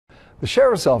The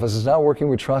Sheriff's Office is now working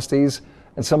with trustees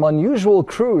and some unusual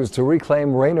crews to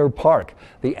reclaim Raynor Park.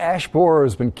 The ash borer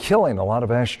has been killing a lot of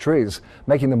ash trees,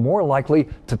 making them more likely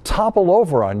to topple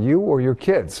over on you or your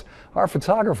kids. Our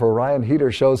photographer Ryan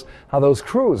Heater shows how those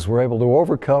crews were able to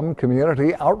overcome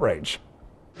community outrage.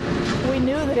 We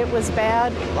knew that it was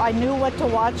bad. I knew what to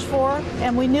watch for,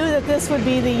 and we knew that this would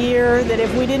be the year that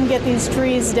if we didn't get these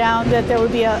trees down, that there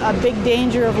would be a big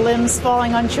danger of limbs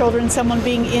falling on children, someone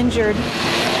being injured.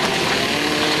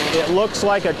 It looks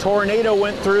like a tornado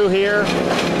went through here.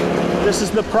 This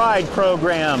is the Pride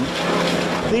program.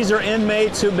 These are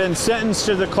inmates who've been sentenced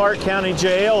to the Clark County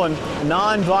Jail and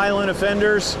non-violent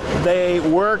offenders. They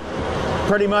work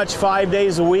pretty much 5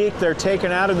 days a week. They're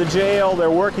taken out of the jail.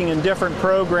 They're working in different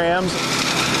programs.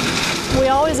 We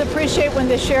always appreciate when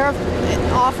the sheriff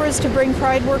offers to bring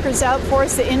Pride workers out for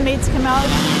us. The inmates come out.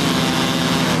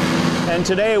 And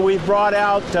today we've brought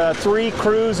out 3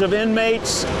 crews of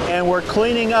inmates, and we're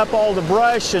cleaning up all the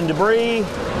brush and debris,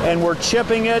 and we're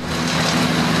chipping it.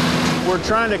 We're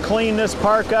trying to clean this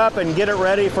park up and get it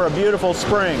ready for a beautiful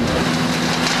spring.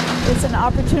 It's an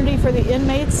opportunity for the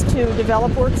inmates to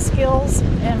develop work skills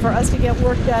and for us to get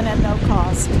work done at no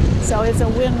cost. So it's a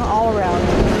win all around.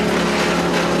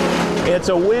 It's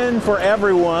a win for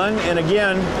everyone, and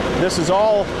again, this is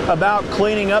all about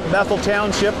cleaning up Bethel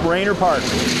Township, Raynor Park.